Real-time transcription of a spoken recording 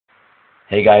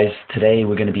Hey guys, today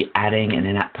we're going to be adding an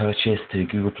in-app purchase to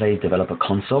Google Play Developer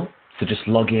Console. So just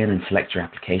log in and select your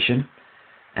application,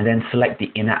 and then select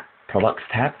the in-app products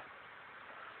tab.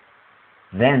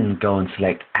 Then go and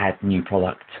select add new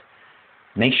product.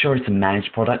 Make sure it's a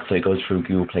managed product so it goes through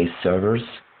Google Play servers,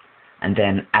 and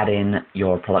then add in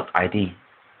your product ID.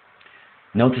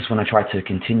 Notice when I try to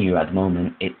continue at the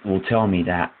moment, it will tell me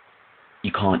that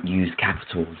you can't use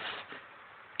capitals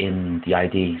in the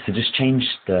ID. So just change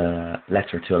the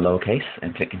letter to a lowercase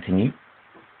and click continue.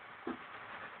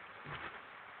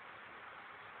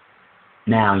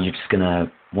 Now you're just going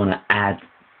to want to add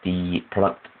the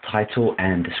product title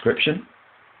and description.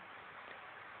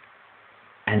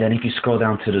 And then if you scroll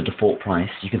down to the default price,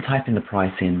 you can type in the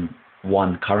price in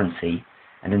one currency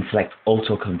and then select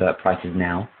auto convert prices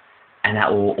now, and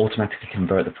that will automatically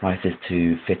convert the prices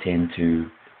to fit into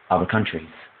other countries.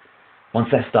 Once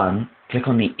that's done, click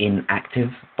on the inactive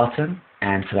button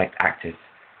and select active.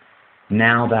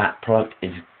 Now that product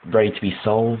is ready to be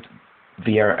sold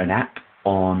via an app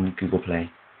on Google Play.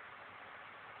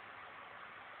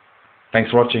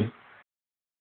 Thanks for watching.